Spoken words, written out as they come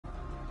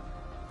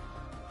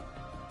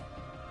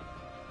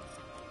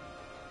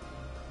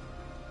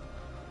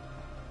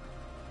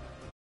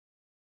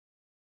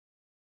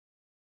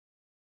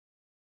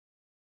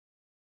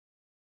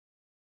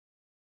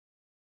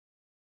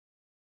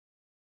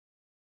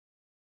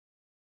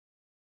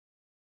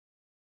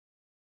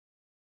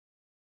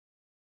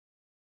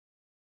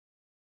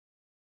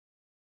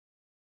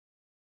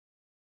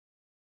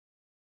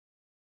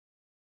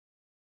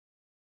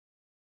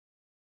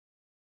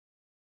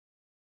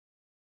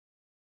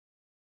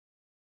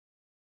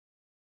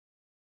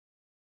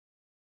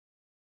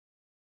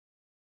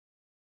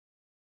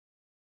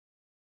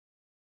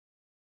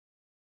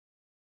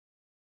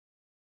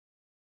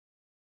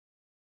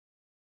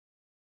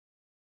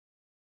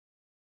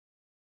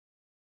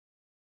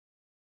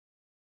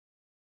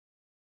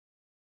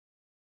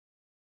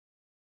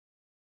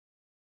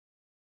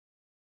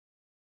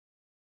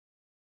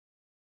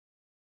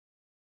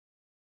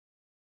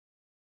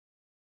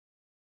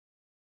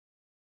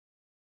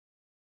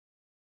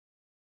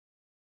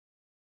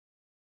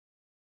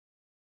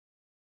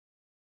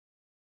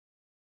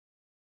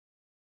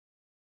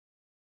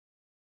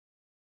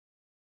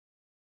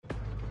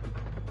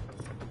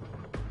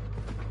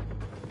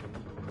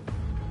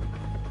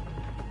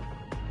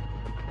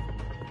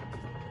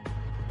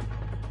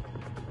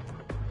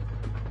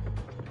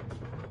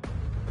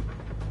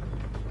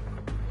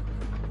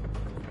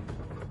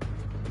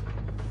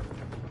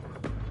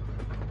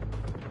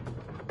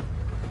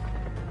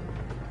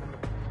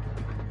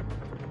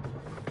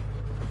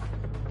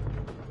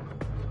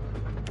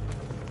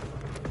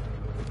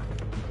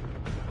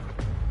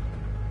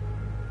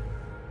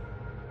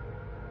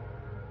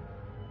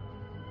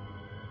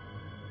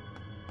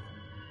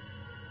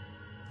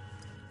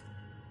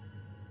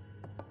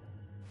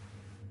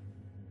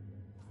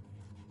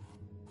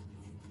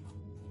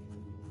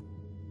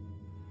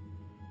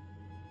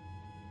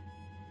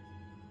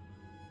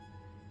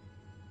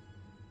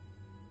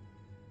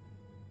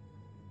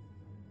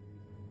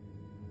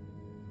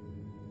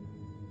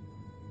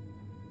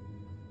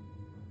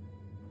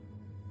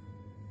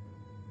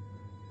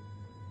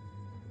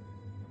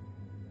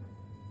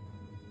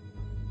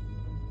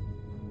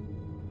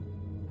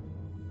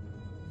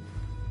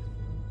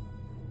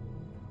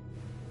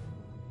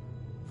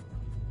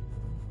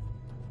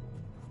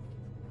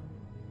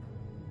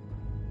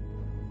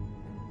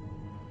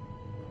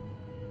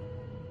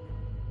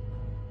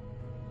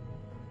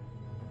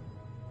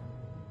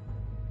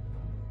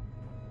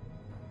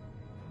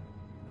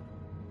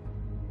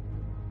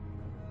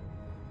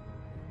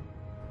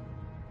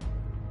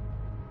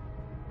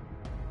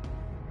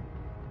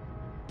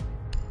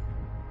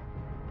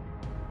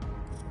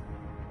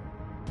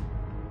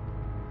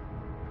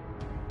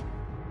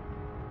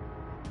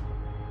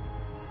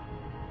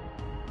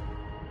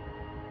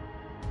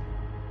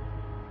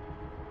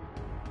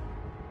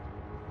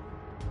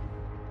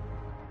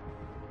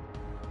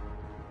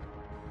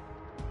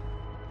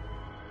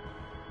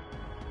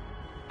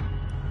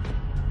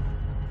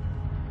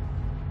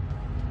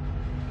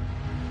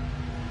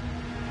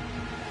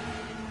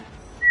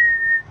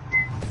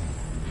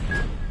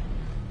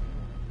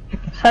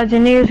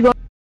Engineers going.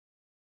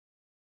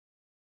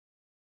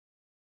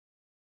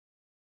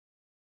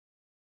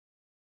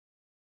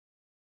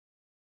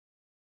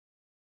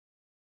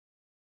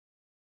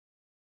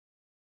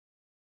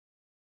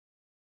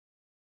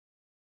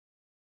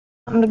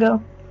 To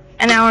go.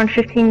 An hour and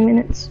 15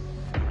 minutes.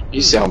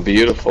 You sound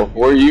beautiful.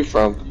 Where are you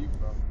from?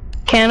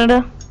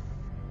 Canada.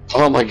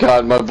 Oh my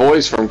god, my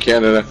boy's from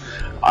Canada.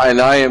 And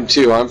I am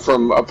too. I'm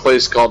from a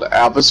place called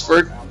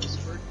Abbotsford.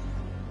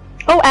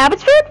 Oh,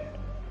 Abbotsford?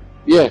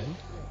 Yeah.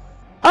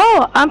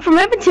 Oh, I'm from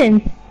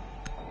Edmonton.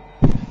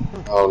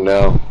 Oh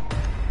no.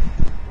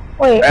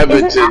 Wait,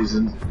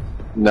 Edmonton's...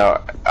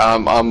 No,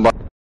 I'm...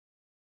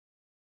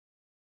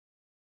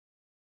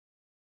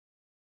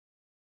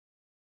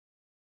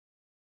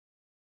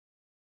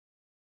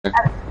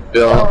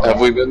 Bill, have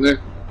we been there?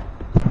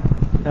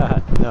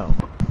 No.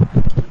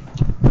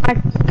 My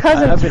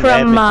cousin's I've been from,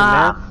 Edmonton,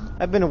 man.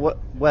 I've been to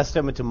West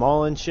Edmonton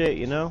Mall and shit,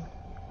 you know?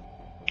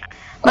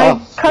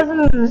 My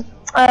cousin's,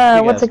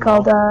 what's it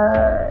called,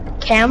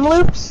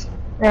 Kamloops?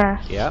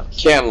 Yeah. Yeah.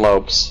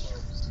 Kamloops.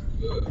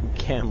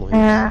 Kamloops.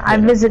 Yeah, I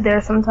visit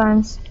there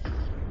sometimes.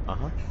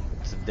 Uh-huh.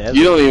 It's a desert.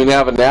 You don't even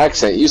have an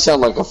accent. You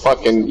sound like a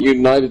fucking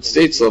United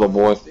States little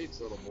boy.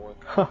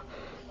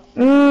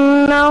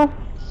 No.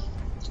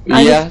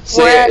 Yeah,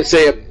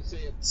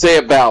 say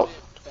about.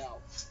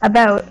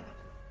 About.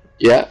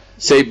 Yeah,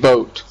 say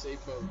boat.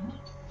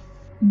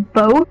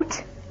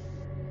 Boat?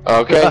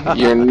 Okay,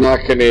 you're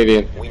not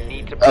Canadian.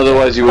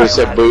 Otherwise you would have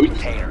said boot.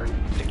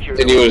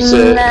 And you would have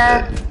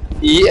said...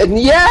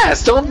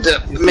 Yes, don't...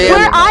 Man.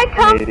 Where I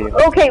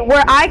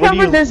come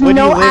from, there's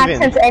no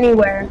accents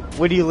anywhere.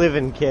 Where do you live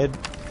in, kid?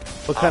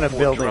 What kind of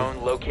building?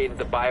 Located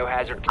the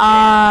biohazard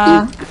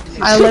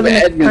I live in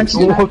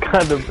Edmonton. What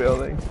kind of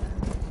building?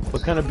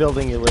 What kind of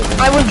building you live in?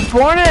 I was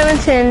born in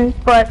Edmonton,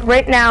 but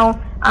right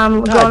now I'm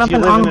growing up do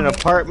you in live in an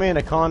apartment,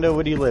 a condo?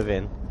 What do you live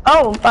in?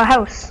 Oh, a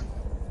house.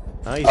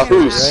 Oh, you A said it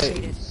hoose.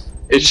 right.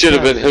 It should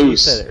have been You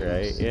hoose. said it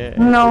right, yeah.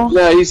 No.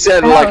 No, he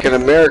said it like an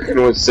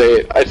American would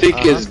say it. I think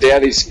his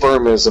daddy's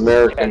sperm is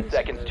American. 10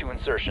 seconds to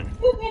insertion.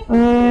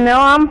 No,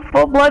 I'm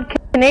full-blood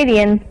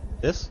Canadian.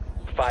 This?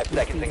 5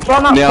 seconds in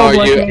Well, not Now,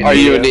 full-blood Canadian. are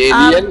you an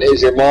Indian?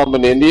 Is your mom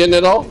an Indian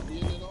at all?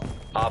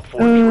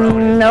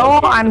 No,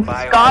 I'm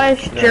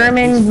Scottish,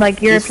 German, like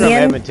He's from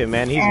European. Edmonton,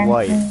 man. He's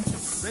white.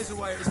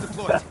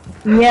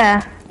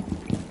 Yeah.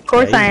 Of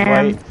course I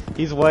am. White.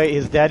 He's white.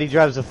 His daddy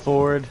drives a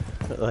Ford.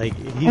 Like,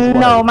 he's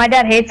No, white. my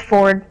dad hates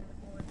Ford.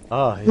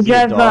 Oh, is We he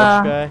a drive,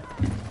 Dodge guy?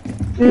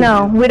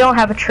 No, we don't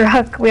have a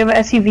truck. We have an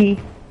SUV.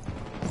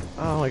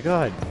 Oh my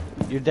god.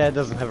 Your dad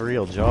doesn't have a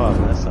real job.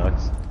 That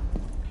sucks.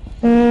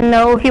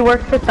 No, he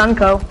works for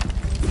Sunco.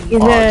 He's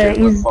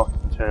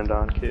Turned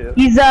on, kid.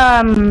 he's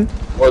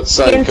What's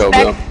Sunco,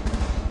 Bill?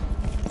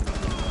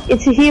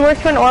 He works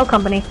for an oil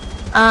company.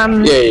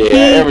 Yeah,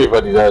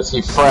 everybody does.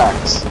 He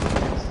fracks.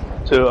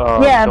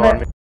 Yeah,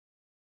 but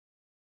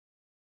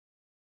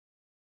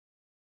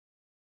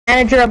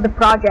manager of the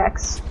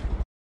projects.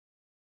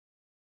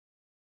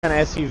 What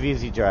kind of SUV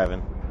is he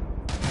driving?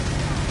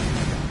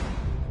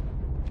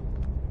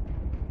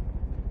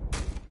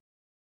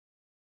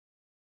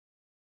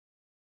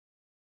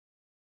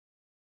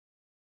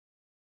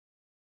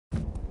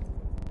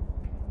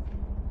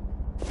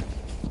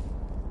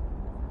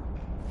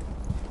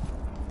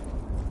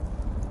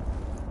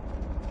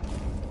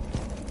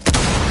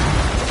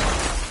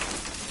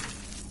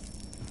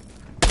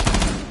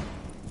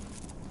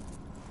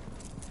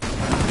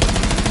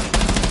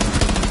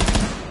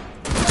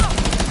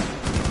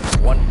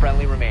 One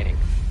friendly remaining.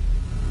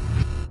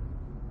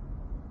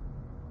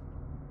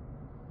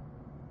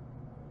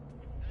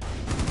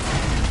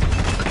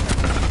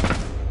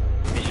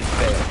 Mission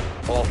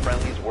failed. All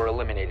friendlies were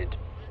eliminated.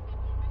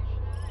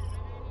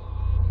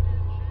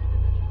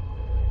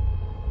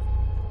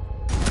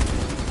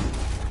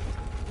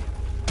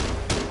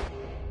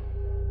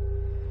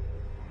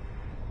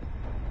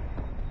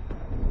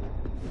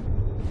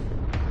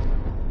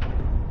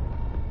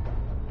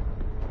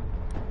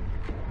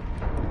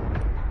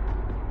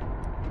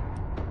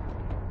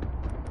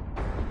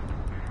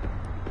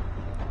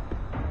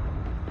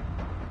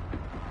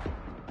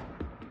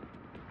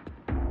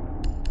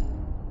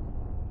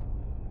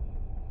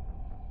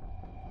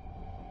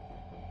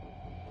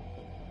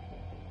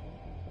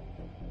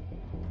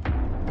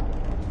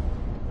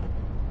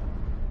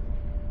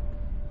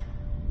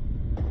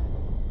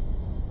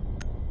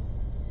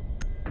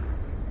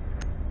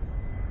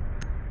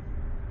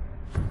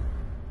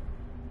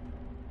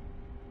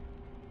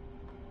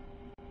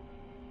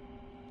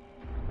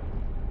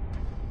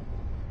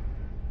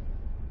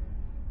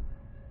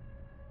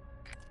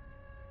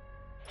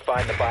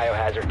 Find the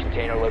biohazard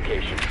container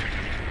location.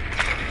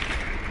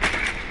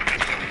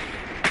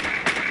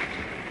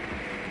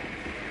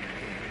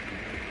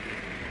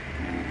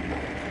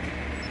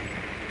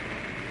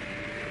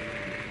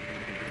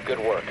 Good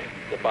work.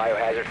 The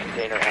biohazard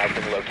container has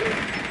been located.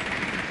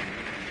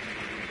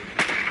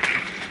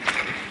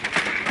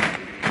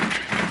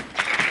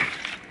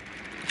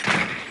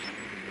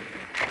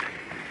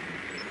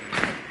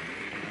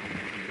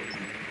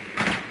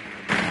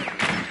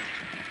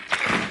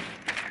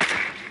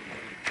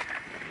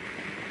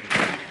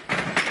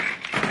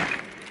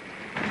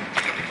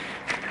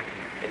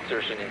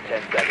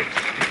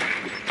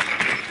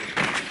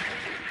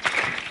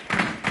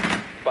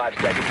 5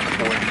 seconds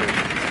before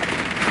intrusion.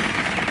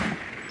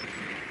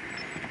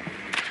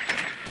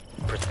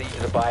 Proceed to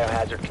the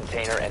biohazard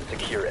container and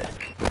secure it.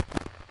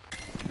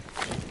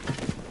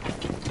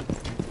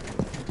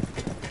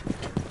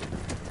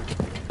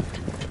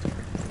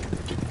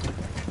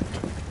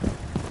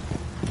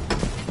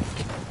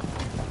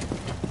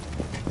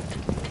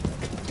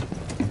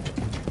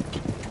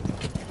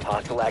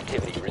 Hostile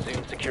activity.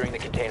 Resume securing the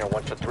container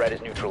once the threat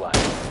is neutralized.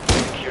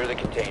 Secure the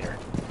container.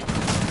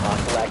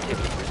 Hostile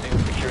activity.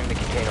 Resume securing the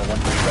container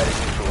once the threat is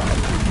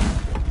neutralized.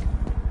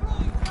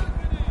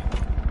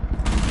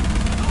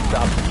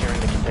 Stop securing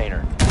the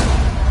container.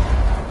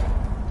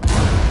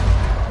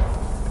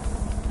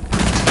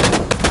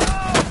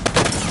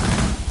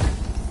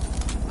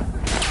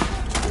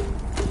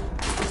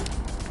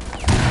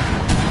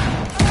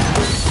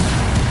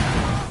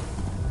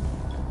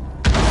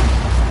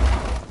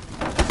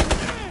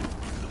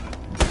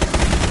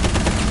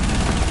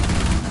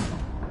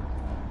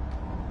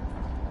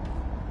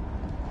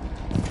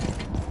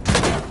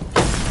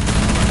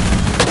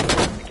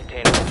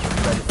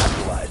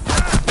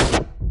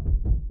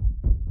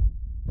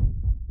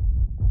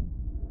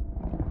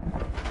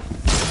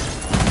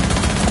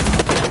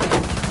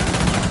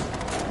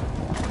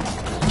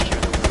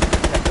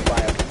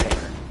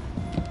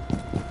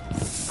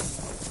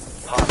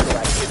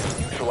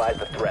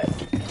 The threat.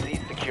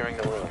 Cease securing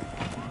the room.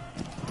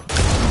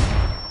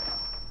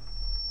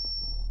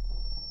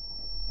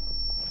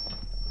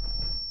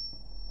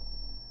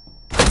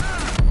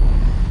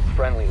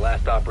 Friendly,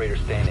 last operator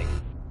standing.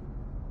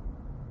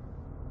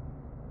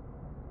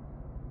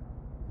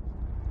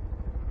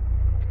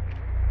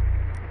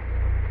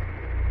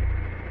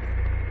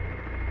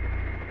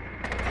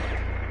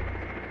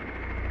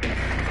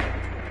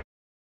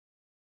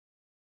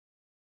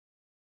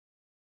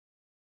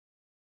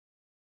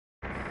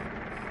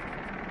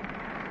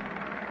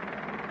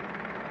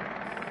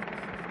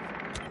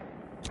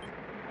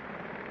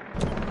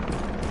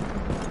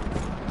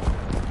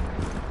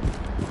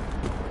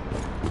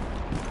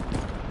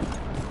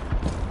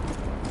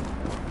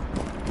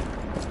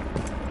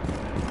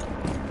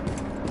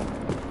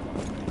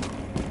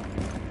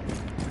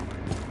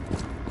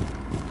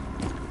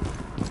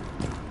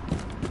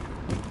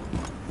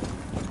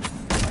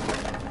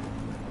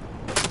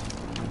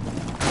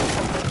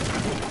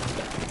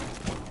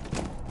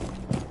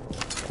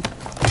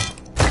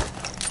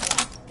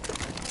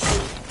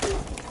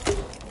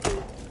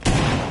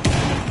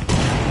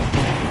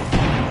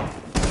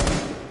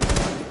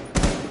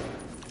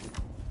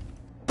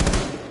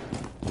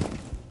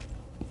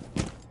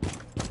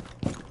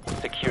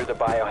 Secure the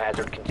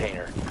biohazard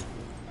container.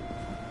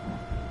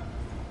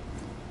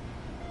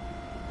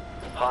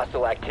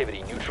 Hostile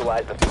activity.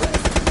 Neutralize the threat.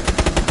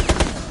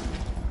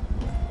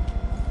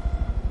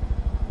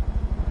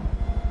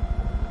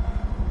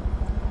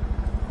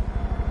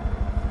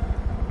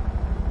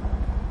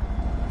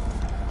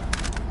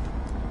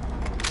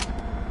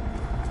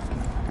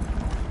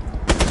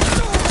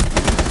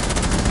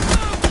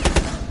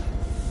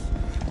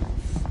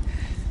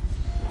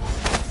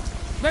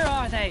 Where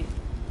are they?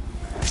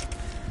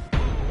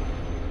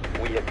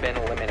 We have been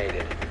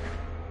eliminated.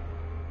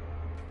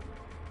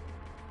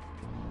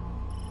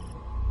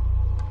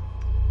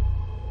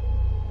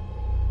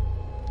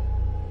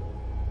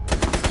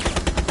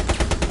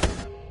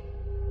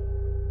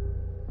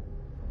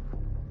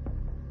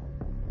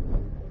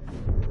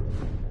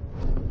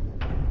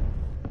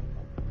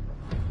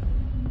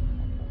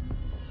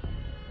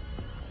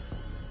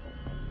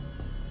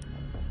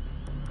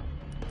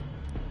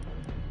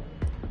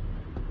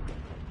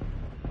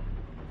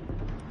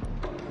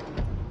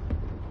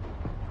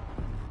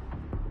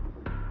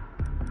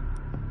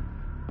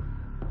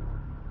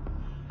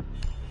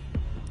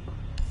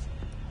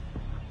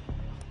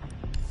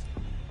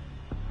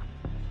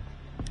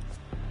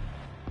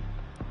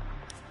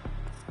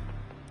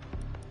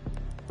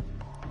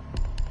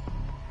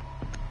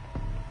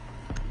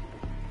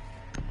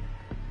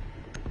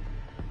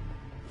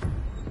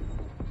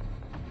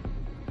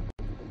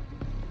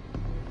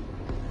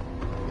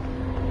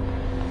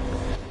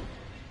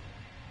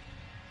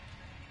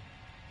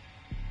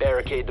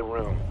 Barricade the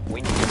room.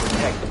 We need to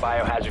protect the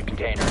biohazard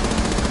container.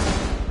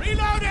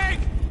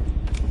 Reloading!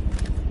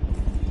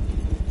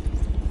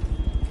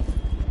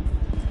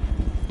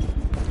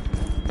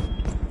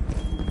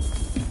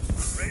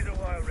 Razor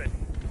wire ready.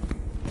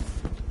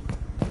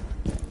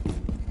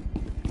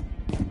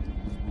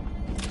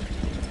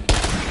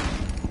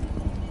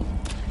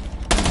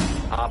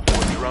 Op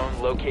 4 drone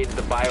located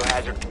the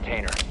biohazard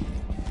container.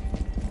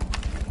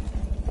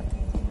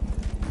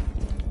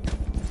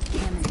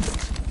 Damn it.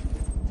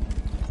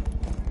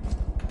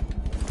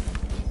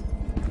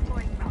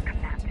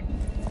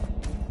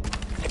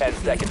 10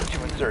 seconds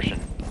to insertion.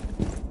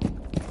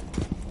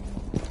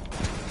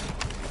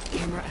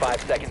 Camera.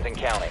 5 seconds and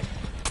counting.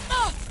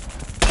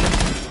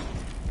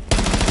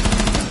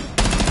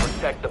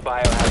 Protect the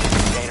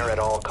biohazard container at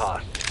all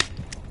costs.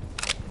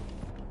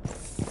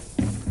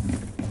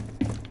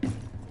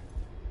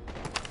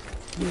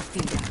 New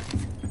feeder.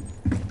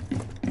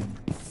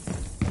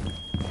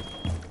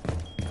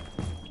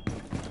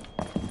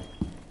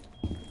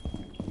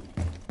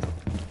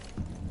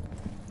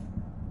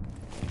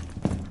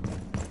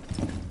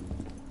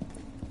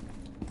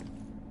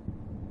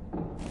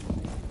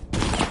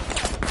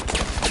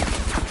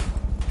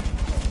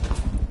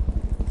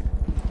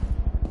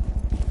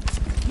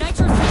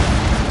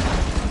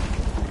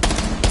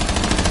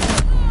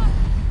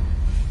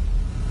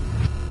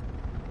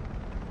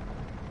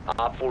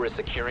 4 is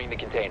securing the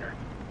container.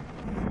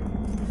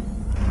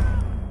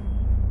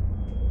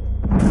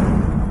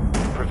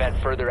 Prevent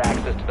further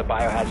access to the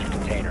biohazard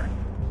container.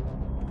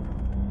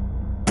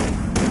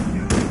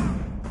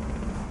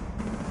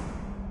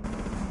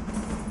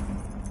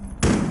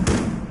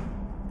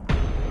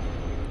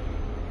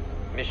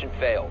 Mission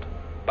failed.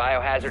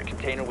 Biohazard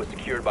container was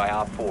secured by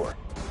Op 4.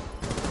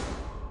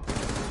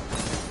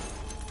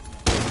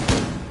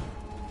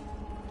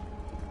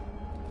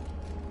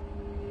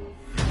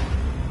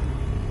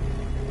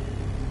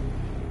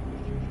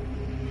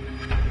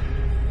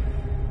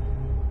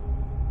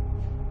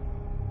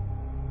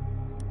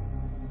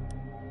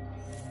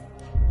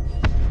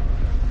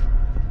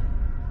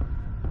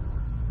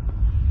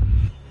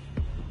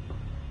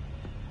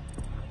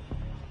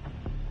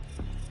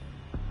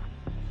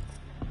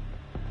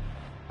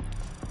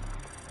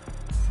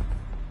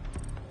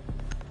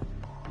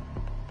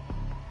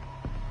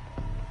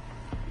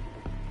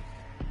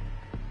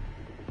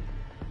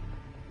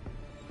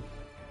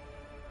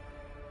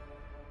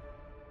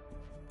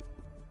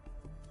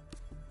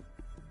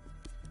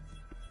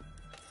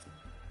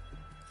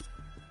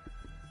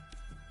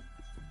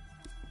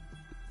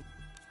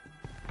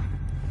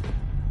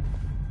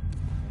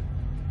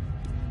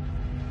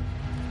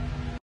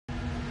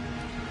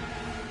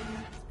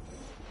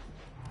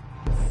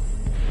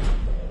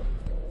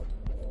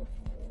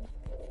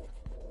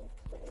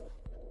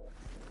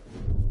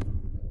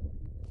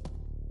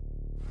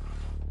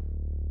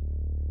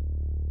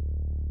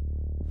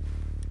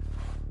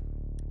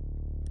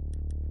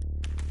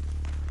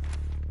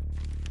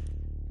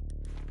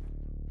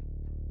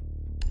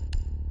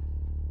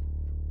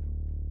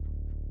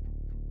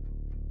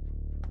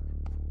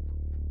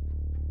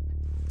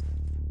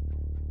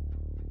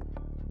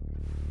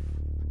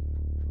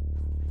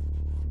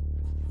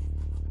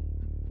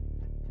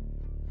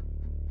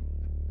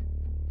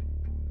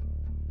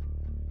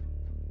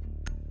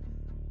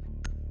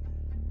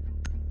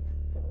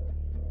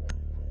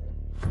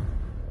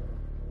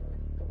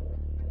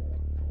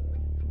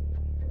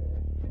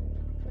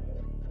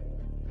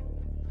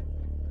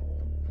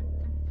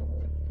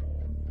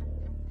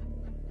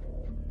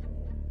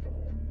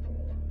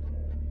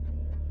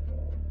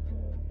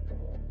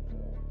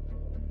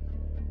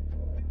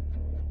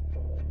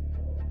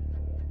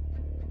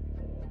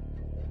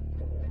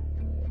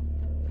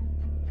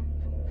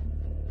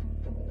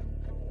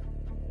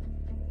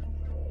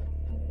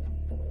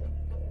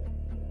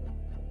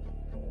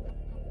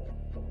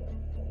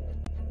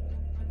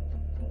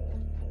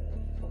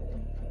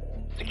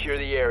 Secure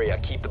the area.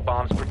 Keep the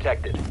bombs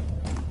protected.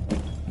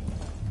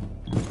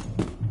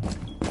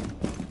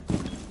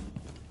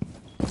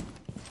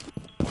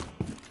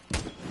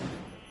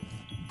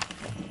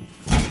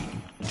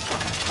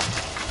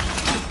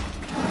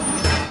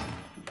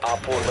 Op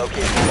 4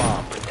 located the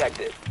bomb. Protect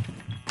it.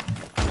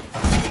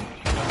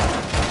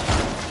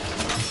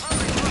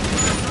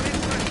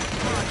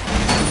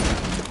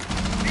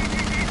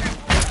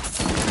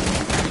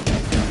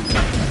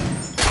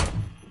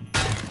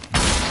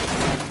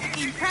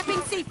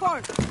 Prepping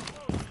C4.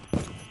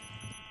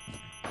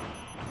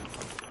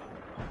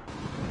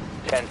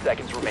 10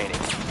 seconds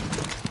remaining.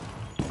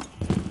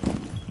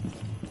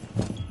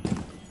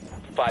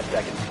 5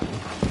 seconds.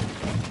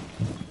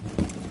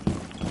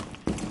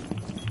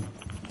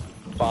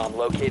 Bomb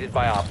located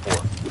by Op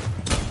 4.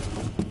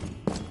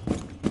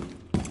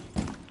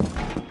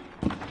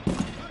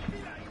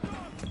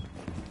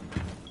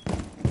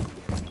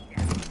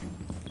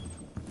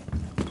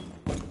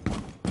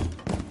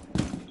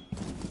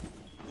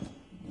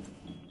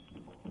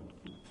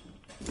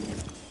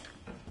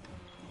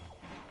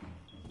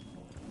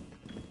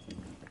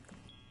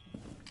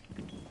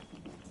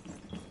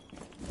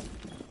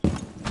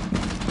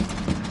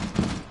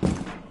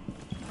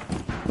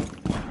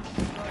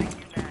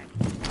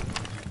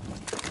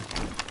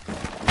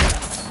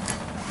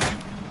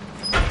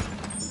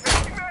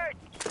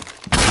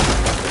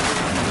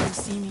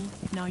 See me,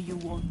 now you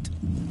won't.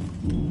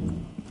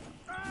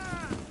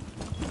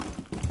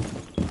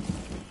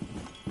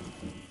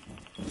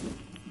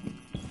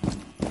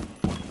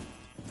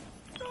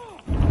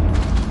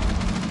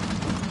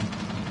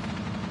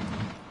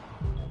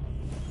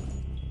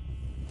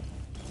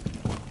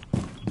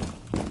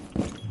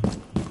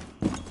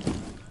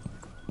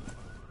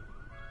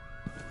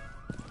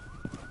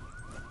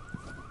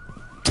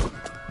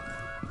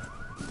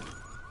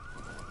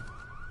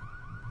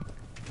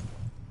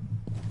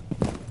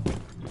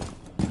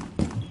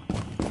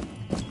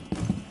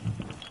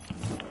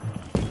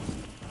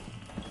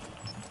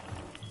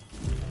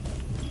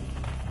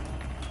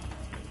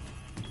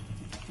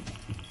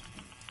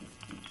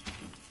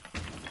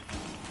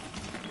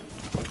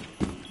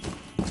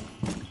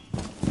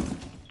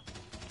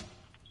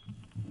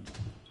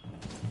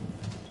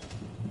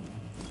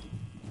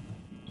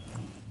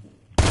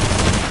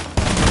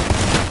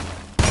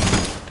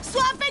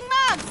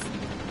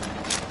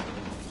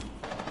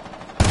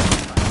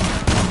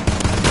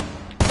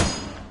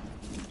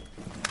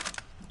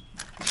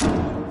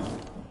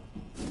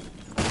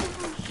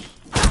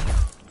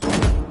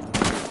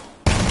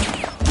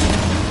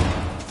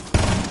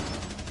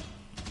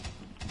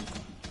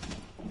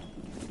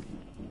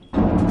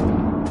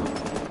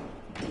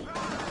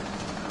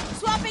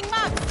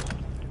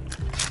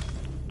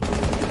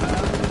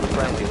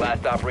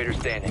 last operator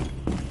standing.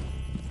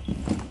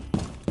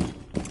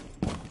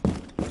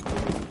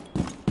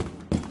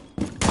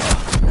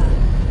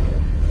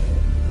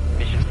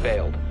 Mission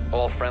failed.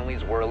 All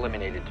friendlies were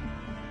eliminated.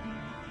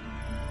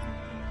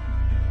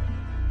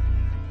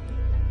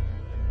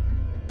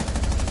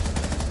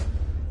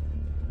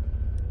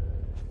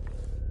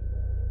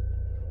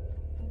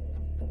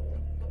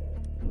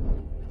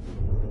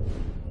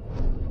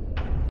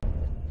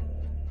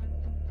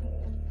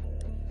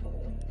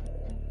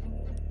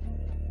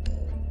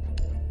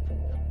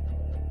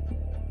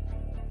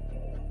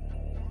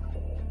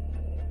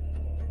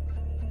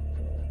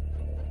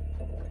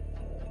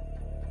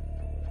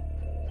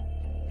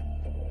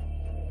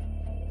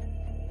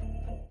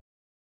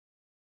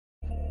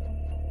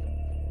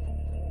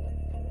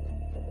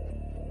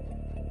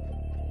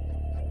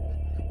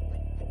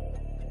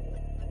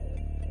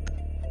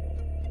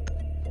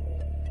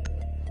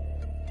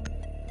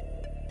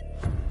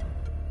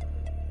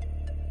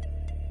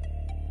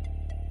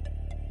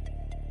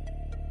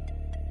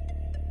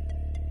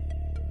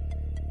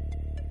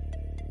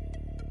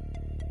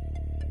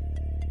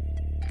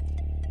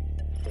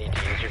 Need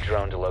to use your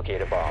drone to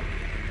locate a bomb.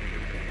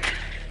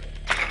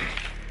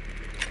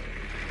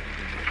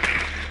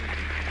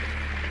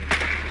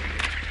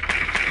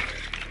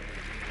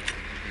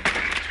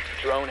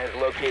 Drone has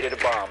located a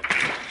bomb.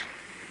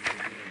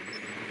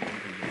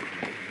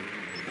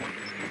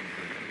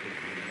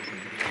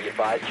 Be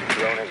advised your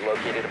drone has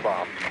located a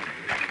bomb.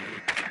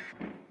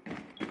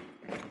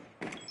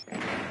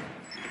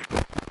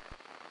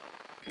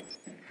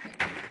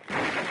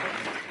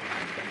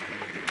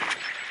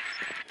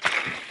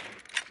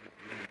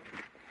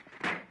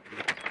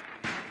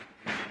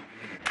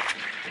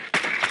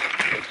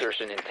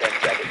 Insertion in 10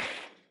 seconds.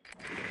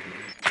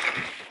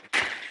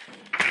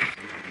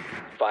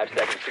 5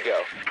 seconds to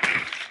go.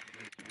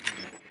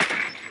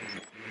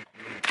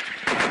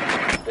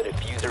 The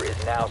diffuser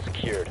is now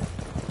secured.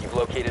 You've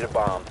located a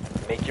bomb.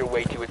 Make your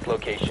way to its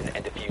location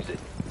and defuse it.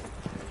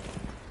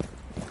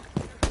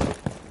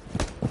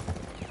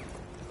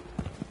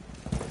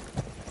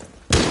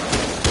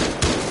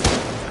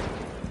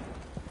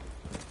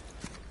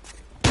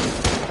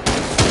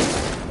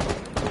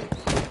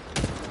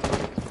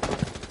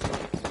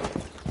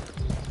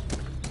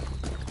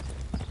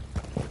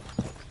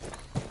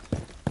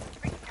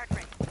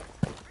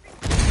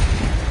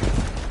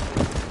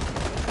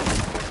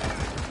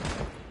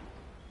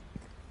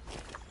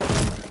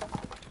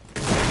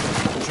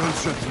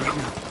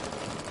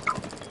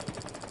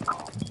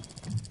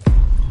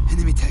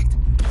 Enemy tagged.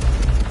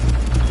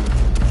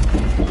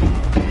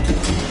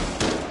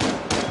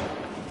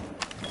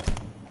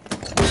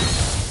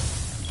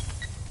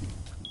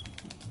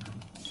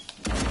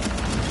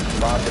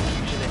 Bomb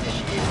diffusion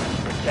initiated.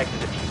 Protect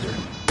the diffuser.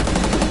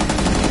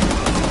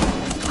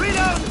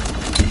 Reload!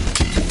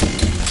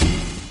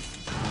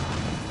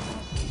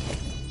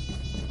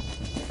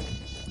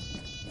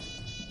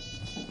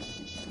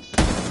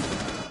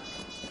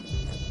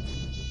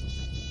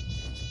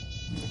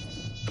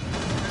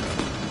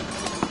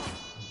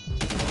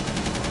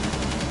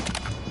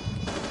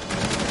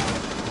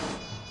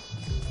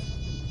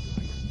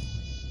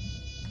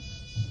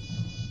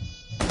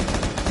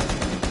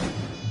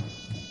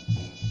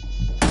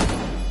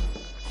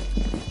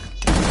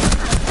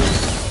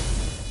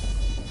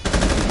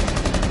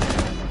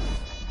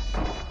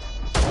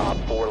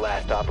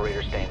 Last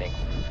operator standing.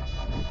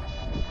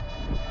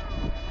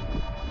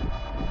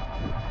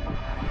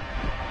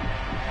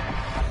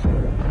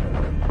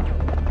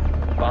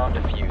 Bomb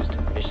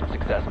defused. Mission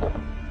successful.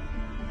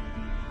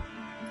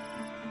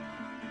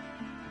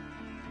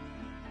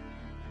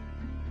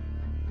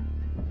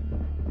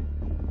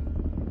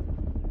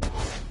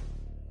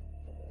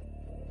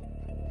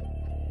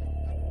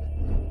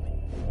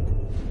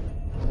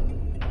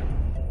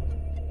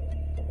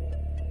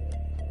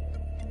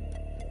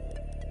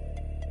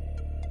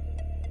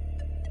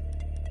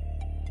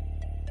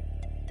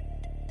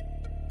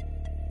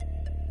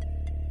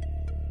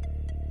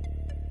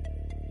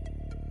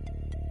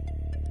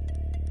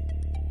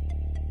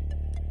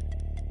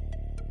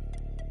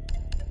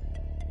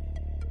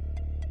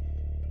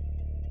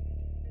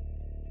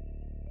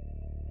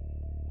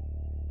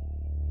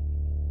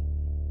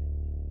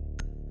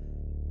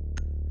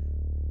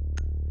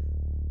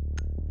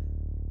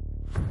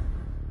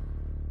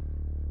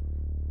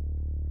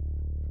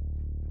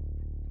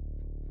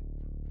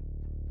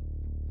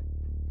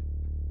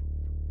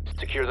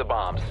 Secure the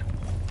bombs.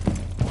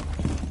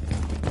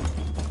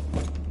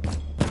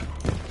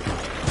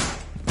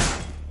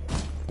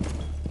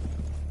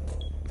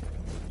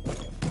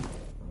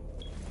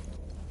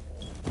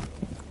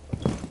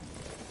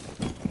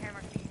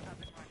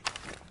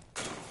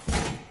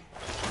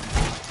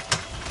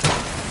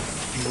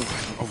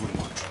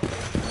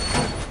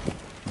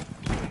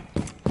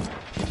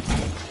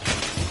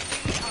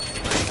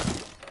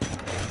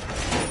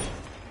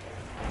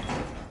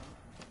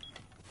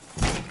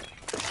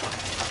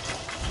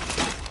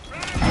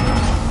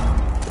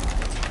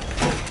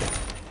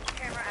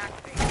 Camera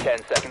activated. 10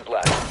 seconds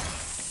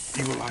left.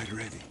 Evil eye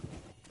ready.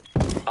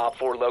 Op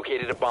 4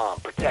 located a bomb.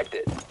 Protect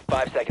it.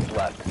 5 seconds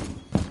left.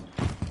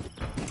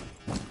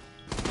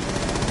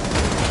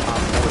 Op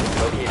 4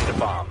 has located a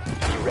bomb.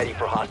 Be ready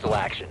for hostile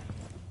action.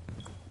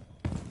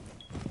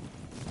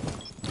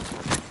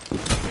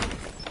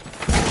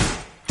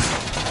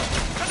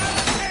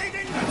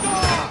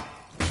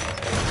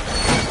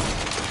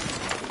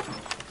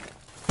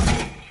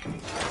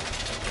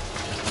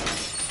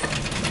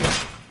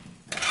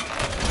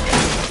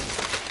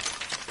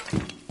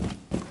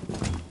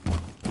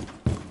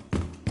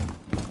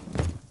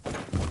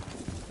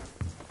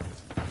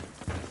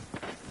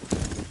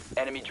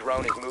 Enemy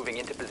drone is moving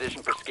into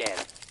position for scan.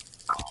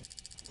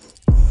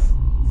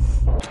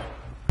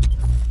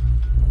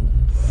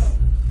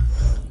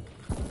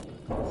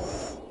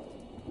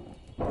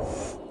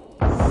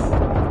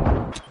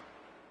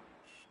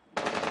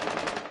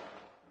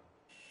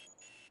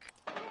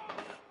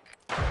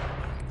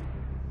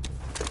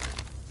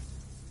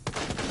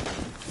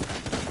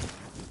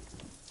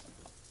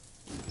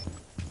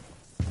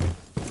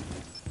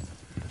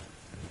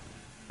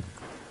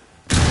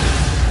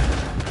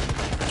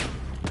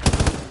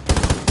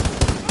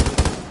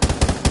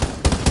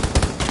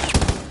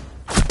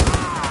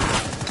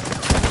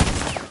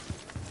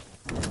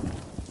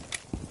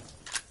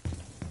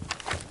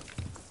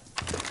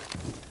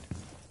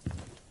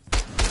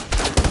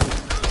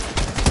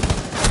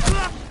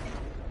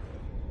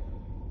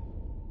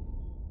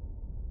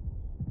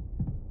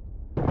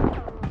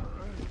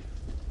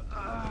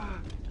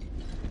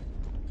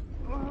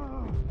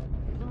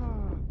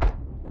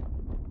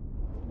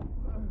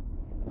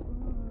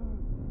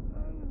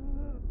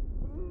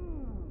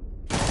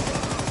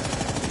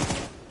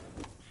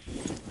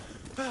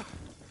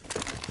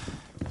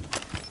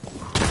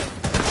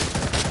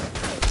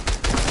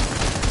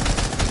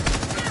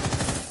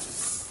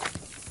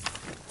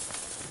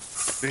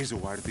 Razor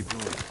wire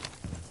deployed.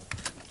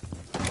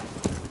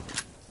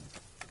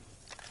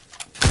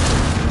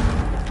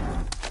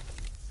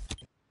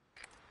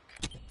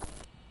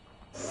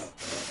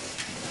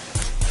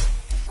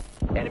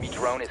 Enemy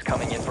drone is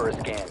coming in for a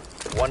scan.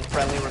 One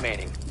friendly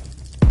remaining.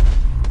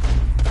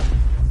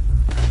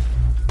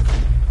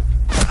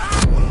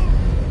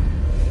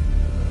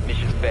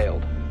 Mission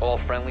failed. All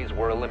friendlies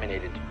were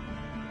eliminated.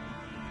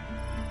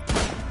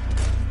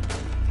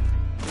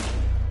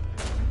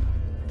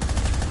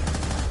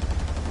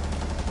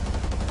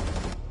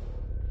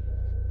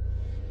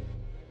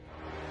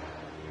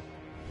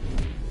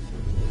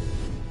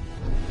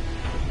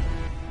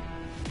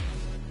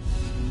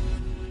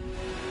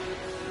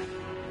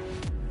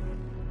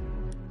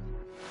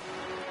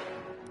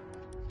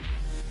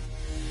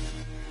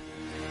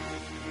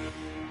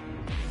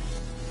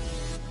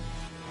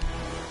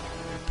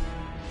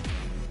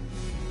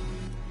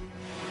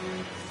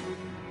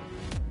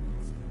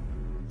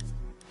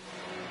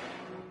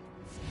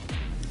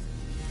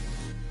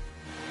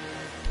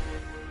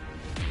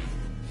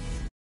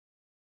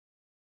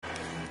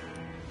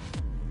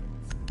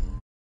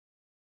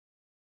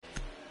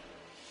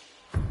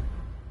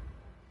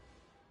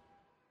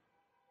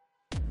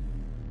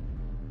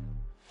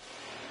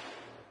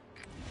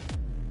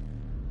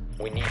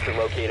 We need to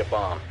locate a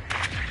bomb.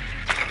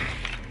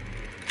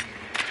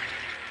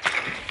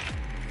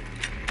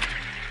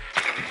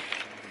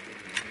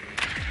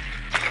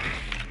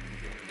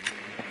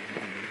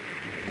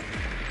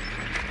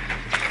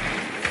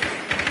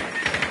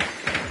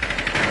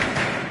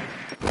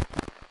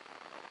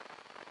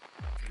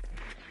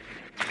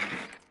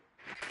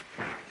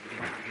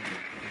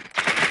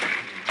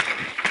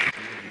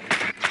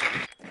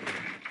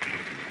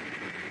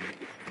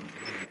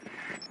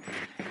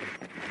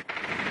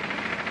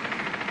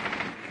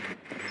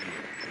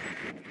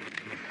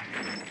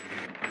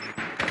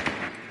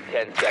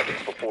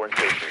 Seconds before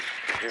insertion.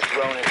 Your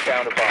drone has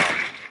found a bomb.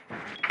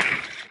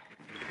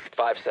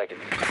 5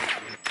 seconds.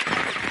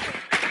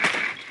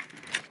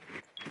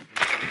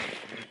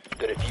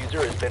 The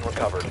diffuser has been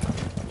recovered.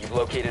 You've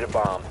located a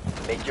bomb.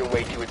 Make your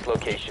way to its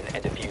location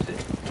and defuse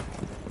it.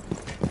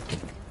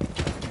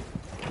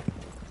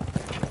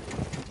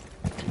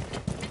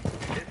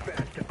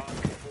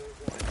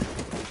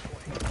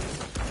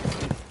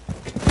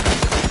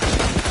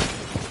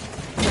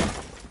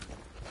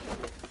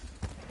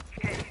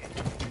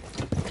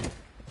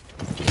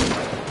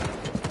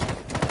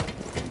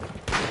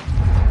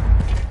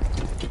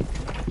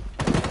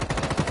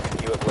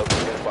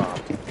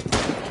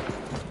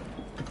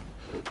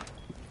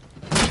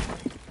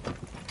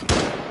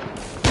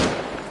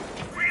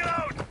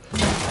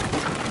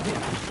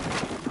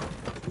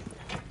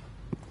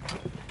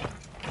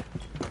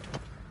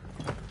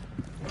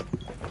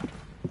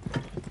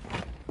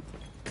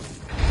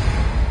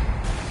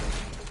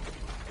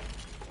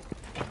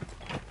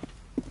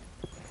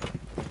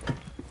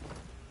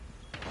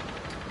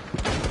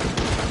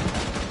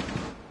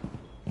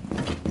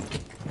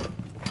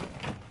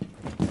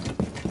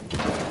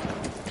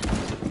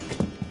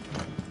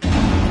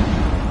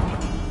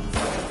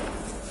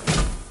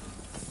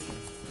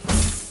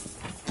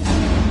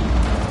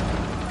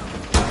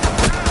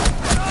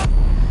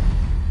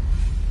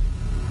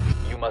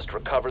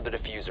 Recover the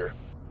diffuser.